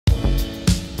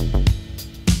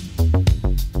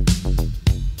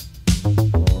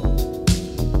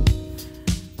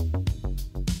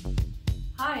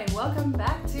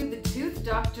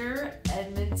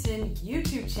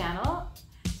channel.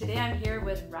 Today I'm here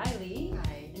with Riley.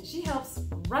 Hi. And she helps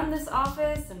run this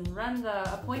office and run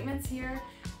the appointments here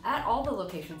at all the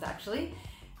locations actually.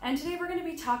 And today we're going to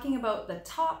be talking about the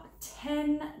top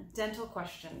 10 dental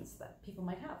questions that people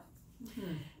might have.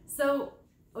 So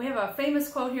we have a famous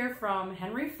quote here from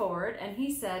Henry Ford, and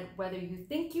he said, "Whether you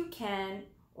think you can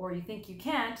or you think you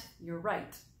can't, you're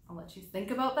right." I'll let you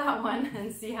think about that one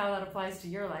and see how that applies to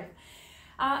your life.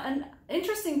 An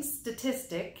interesting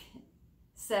statistic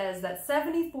says that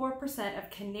 74% of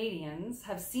Canadians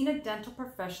have seen a dental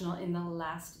professional in the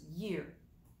last year.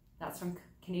 That's from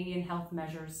Canadian Health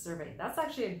Measures survey. That's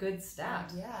actually a good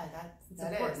stat. Yeah,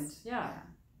 that important. is. Yeah.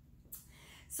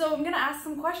 So I'm going to ask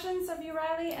some questions of you,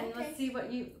 Riley, and let's see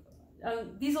what you...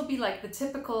 these will be like the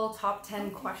typical top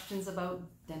 10 questions about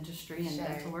dentistry and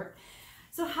dental work.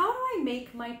 So how do I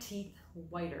make my teeth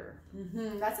whiter?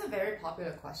 That's a very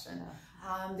popular question.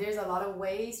 There's a lot of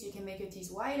ways you can make your teeth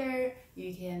whiter.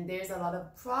 There's a lot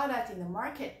of product in the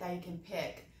market that you can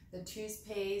pick. The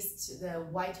toothpaste, the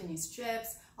whitening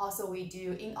strips. Also, we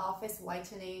do in-office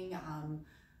whitening.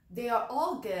 They are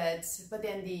all good, but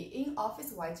then the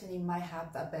in-office whitening might have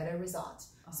a better result.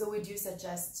 So we do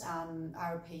suggest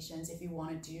our patients, if you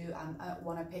want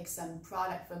to pick some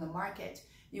product from the market,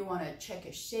 you want to check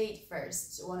your shade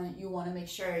first. You want to make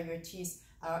sure your teeth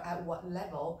are at what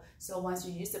level. So once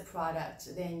you use the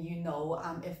product, then you know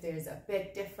if there's a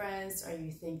big difference or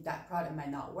you think that product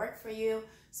might not work for you.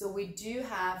 So we do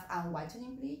have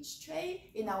whitening bleach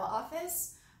tray in our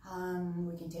office.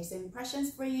 We can take some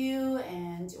impressions for you,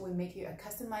 and we make you a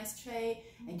customized tray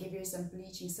and give you some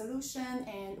bleaching solution,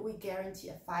 and we guarantee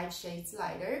a 5 shades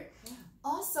lighter.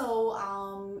 Also,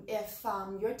 if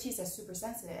your teeth are super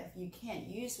sensitive, you can't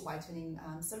use whitening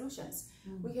solutions.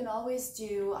 We can always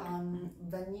do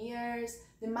veneers.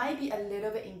 They might be a little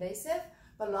bit invasive,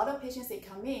 but a lot of patients, they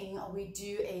come in, we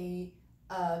do a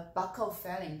buccal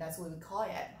filling, that's what we call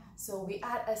it. So we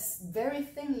add a very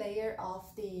thin layer of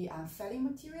the filling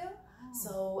material.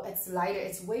 So it's lighter,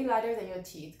 it's way lighter than your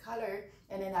teeth color,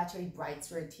 and it actually brightens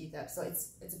your teeth up. So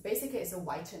it's basically a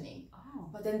whitening.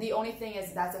 But then the only thing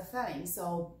is that's a filling.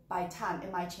 So by time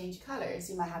it might change colors,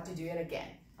 you might have to do it again.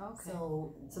 Okay.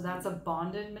 So that's a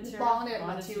bonded material? Bonded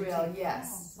material,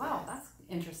 yes. Oh, wow, that's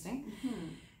interesting.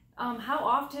 How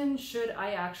often should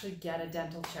I actually get a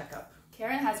dental checkup?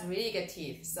 Karen has really good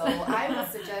teeth, so I would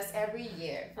suggest every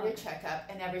year for your checkup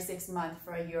and every 6 months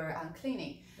for your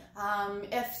cleaning.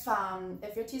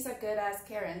 If your teeth are good as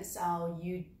Karen's,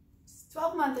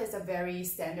 12 months is a very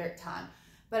standard time.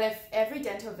 But if every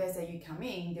dental visit you come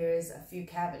in, there's a few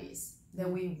cavities,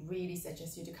 then we really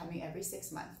suggest you to come in every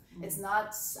 6 months. It's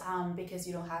not because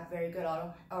you don't have very good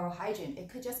oral hygiene. It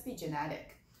could just be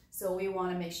genetic. So we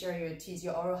want to make sure your teeth,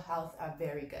 your oral health are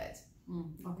very good.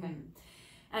 Okay.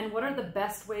 And what are the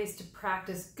best ways to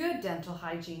practice good dental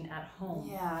hygiene at home?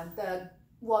 Yeah,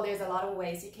 well, there's a lot of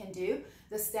ways you can do.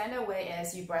 The standard way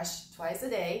is you brush twice a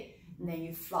day, and then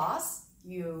you floss,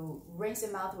 you rinse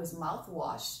your mouth with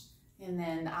mouthwash, and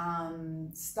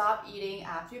then stop eating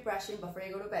after you're brushing before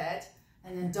you go to bed,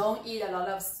 and then don't eat a lot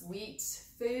of sweet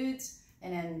food,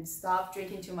 and then stop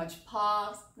drinking too much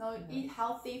pop. No, eat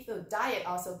healthy food. Diet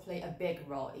also play a big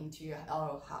role into your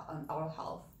oral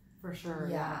health. For sure.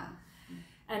 Yeah.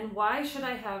 And why should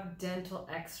I have dental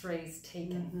x-rays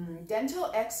taken? Dental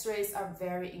x-rays are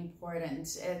very important.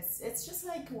 It's just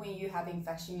like when you have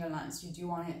infection in your lungs, you do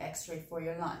want an x-ray for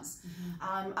your lungs.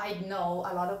 I know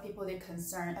a lot of people, they're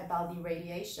concerned about the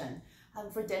radiation.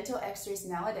 For dental x-rays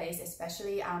nowadays,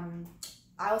 especially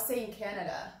I'll say in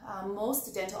Canada,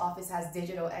 most dental office has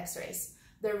digital x-rays.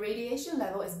 The radiation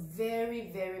level is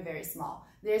very, very, very small.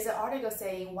 There's an article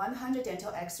saying 100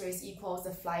 dental x-rays equals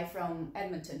the flight from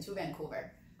Edmonton to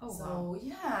Vancouver. So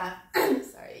yeah,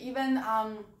 sorry, even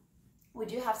we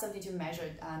do have something to measure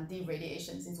the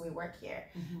radiation since we work here.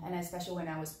 And especially when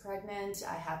I was pregnant,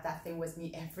 I have that thing with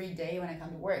me every day when I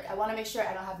come to work. I want to make sure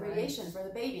I don't have radiation for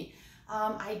the baby.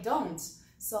 I don't.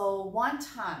 So one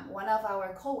time, one of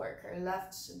our coworkers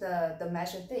left the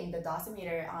measure thing, the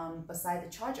dosimeter, beside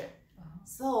the charger.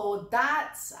 So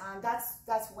that's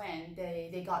when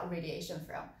they got radiation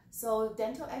from. So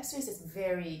dental x-rays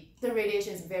the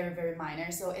radiation is very, very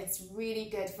minor. So it's really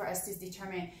good for us to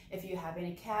determine if you have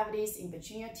any cavities in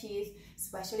between your teeth,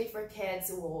 especially for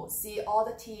kids. We'll see all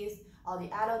the teeth, all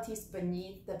the adult teeth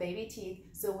beneath the baby teeth,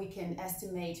 so we can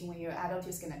estimate when your adult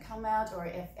teeth is going to come out, or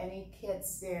if any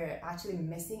kids, they're actually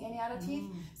missing any adult teeth.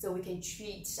 So we can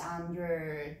treat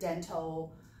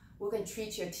we can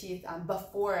treat your teeth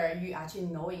before you actually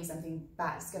knowing something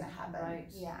bad is going to happen. Right.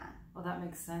 Yeah. Well, that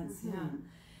makes sense. Yeah.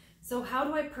 So how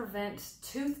do I prevent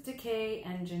tooth decay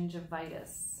and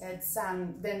gingivitis? It's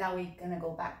then now we're gonna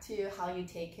go back to how you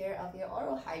take care of your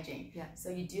oral hygiene. Yeah. So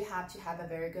you do have to have a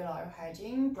very good oral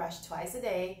hygiene. Brush twice a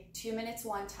day, 2 minutes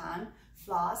one time.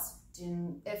 Floss.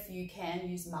 If you can,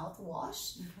 use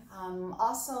mouthwash. Okay.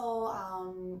 Also,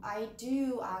 I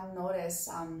do notice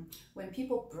when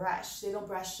people brush, they don't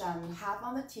brush half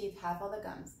on the teeth, half on the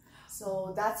gums.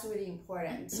 So that's really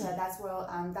important.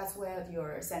 That's where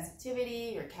your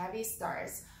sensitivity, your cavity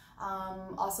starts.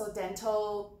 Also,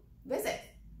 dental visits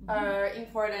are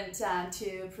important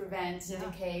to prevent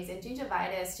decays and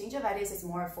gingivitis. Gingivitis is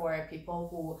more for people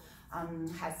who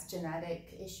has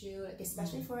genetic issue,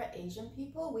 especially for Asian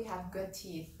people. We have good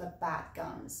teeth but bad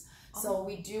gums. So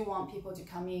we do want people to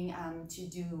come in to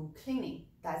do cleaning.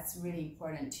 That's really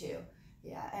important too.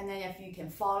 Yeah, and then if you can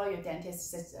follow your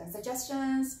dentist's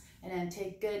suggestions and then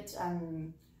take good,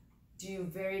 do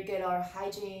very good oral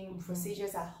hygiene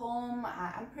procedures at home,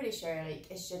 I'm pretty sure like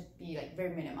it should be like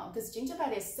very minimal, because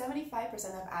gingivitis,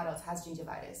 75% of adults has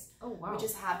gingivitis. Oh wow. We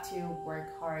just have to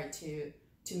work hard to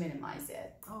minimize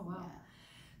it. Oh wow. Yeah.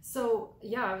 So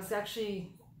yeah, I was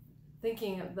actually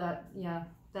thinking of that. Yeah,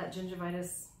 that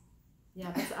gingivitis.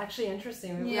 Yeah, that's actually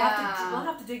interesting. We'll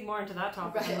have to dig more into that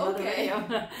topic in another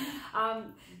video.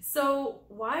 So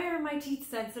why are my teeth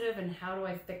sensitive, and how do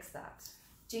I fix that?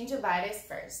 Gingivitis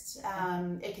first.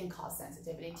 It can cause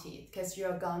sensitivity teeth because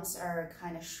your gums are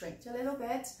kind of shrinked a little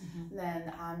bit.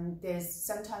 Then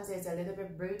sometimes there's a little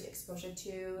bit root exposure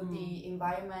to the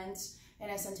environment. And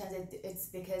then sometimes it's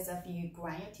because of you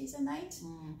grind your teeth at night,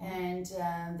 and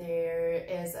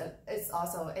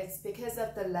it's because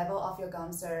of the level of your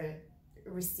gums are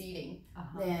receding.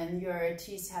 Then your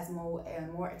teeth has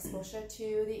more exposure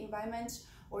to the environment,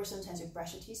 or sometimes you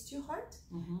brush your teeth too hard,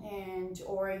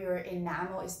 or your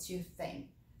enamel is too thin.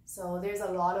 So there's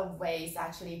a lot of ways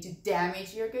actually to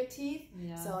damage your good teeth.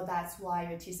 So that's why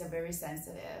your teeth are very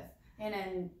sensitive. And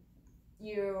then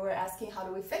you were asking, how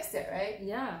do we fix it, right?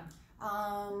 Yeah.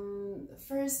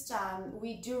 First,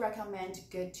 we do recommend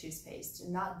good toothpaste,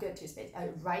 not good toothpaste,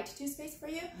 right toothpaste for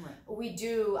you. We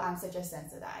do suggest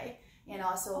Sensodyne. And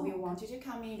also we want you to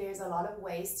come in. There's a lot of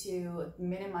ways to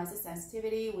minimize the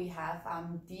sensitivity. We have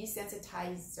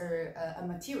desensitizer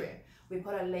material. We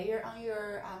put a layer on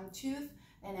your tooth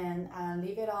and then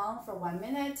leave it on for 1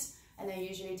 minute. And I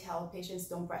usually tell patients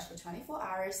don't brush for 24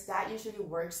 hours. That usually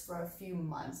works for a few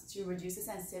months to reduce the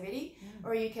sensitivity.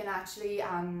 Or you can actually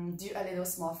do a little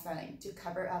small filling to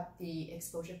cover up the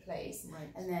exposure place.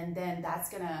 And then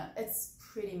it's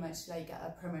pretty much like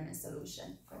a permanent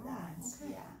solution for that.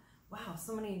 Okay. Yeah. Wow,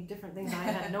 so many different things I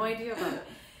had no idea about.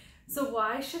 So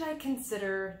why should I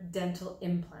consider dental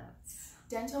implants?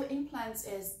 Dental implants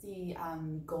is the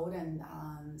golden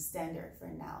standard for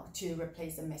now to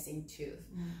replace a missing tooth.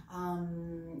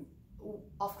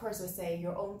 Of course, we say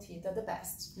your own teeth are the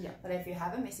best. But if you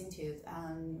have a missing tooth,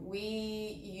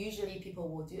 people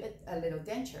will do a little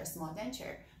denture, a small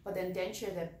denture. But then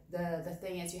denture, the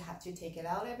thing is you have to take it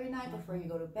out every night before you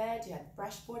go to bed. You have to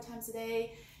brush 4 times a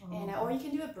day, or you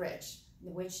can do a bridge,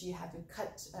 which you have to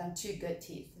cut 2 good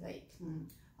teeth, like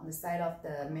on the side of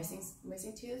the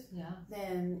missing tooth.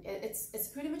 Then it's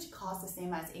pretty much cost the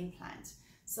same as implant.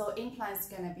 So implant's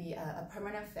gonna be a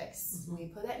permanent fix. We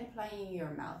put that implant in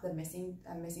your mouth, the missing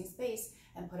space,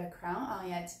 and put a crown on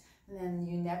it. And then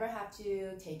you never have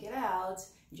to take it out.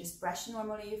 You just brush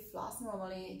normally, floss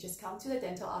normally. Just come to the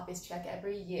dental office, check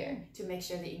every year to make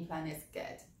sure the implant is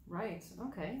good. Right.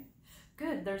 Okay.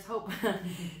 Good. There's hope.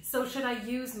 So should I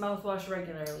use mouthwash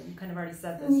regularly? You kind of already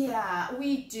said this. Yeah,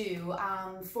 we do.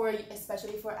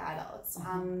 Especially for adults,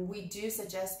 we do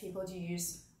suggest people to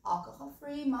use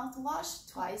alcohol-free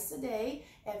mouthwash twice a day,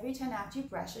 every time after you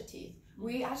brush your teeth.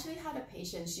 We actually had a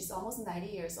patient, she's almost 90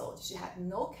 years old. She had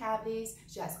no cavities,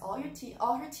 she has all her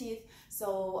teeth.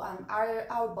 So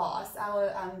our boss,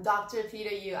 our Dr.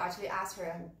 Peter Yoo, actually asked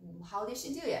her, how did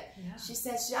she do it? She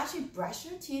said she actually brushed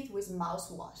her teeth with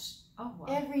mouthwash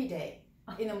every day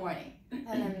in the morning.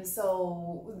 And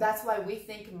so that's why we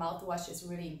think mouthwash is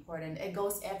really important. It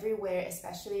goes everywhere,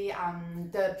 especially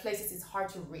the places it's hard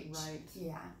to reach.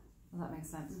 Yeah. Well, that makes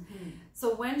sense.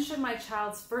 So when should my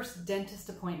child's first dentist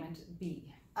appointment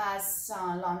be? As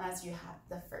long as you have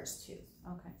the first tooth.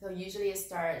 Okay. So usually it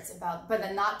starts but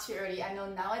then not too early. I know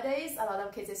nowadays a lot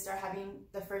of kids start having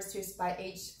the first tooth by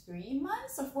age 3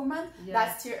 months or 4 months.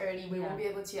 That's too early. We won't be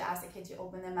able to ask the kid to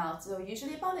open their mouth. So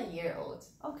usually about a year old.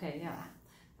 Okay, yeah.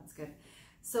 That's good.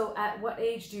 So at what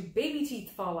age do baby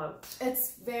teeth fall out?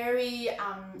 It's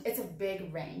it's a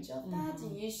big range of that.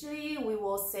 Usually we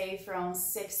will say from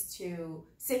 6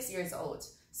 years old.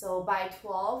 So by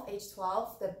age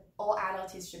 12, all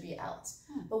adult teeth should be out.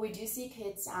 But we do see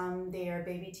kids, their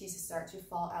baby teeth start to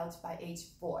fall out by age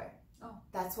 4. Oh.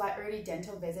 That's why early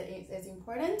dental visit is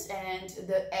important, and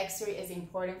the x-ray is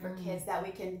important for kids, that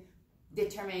we can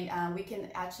determine, we can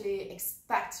actually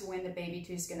expect when the baby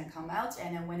tooth is going to come out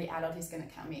and then when the adult is going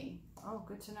to come in. Oh,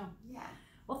 good to know. Yeah.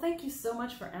 Well, thank you so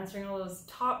much for answering all those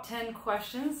top 10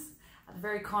 questions, the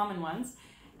very common ones.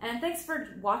 And thanks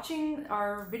for watching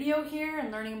our video here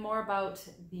and learning more about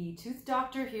the Tooth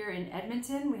Doctor here in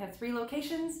Edmonton. We have 3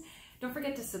 locations. Don't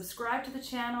forget to subscribe to the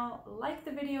channel, like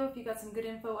the video if you got some good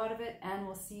info out of it, and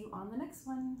we'll see you on the next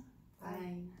one.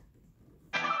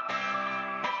 Bye.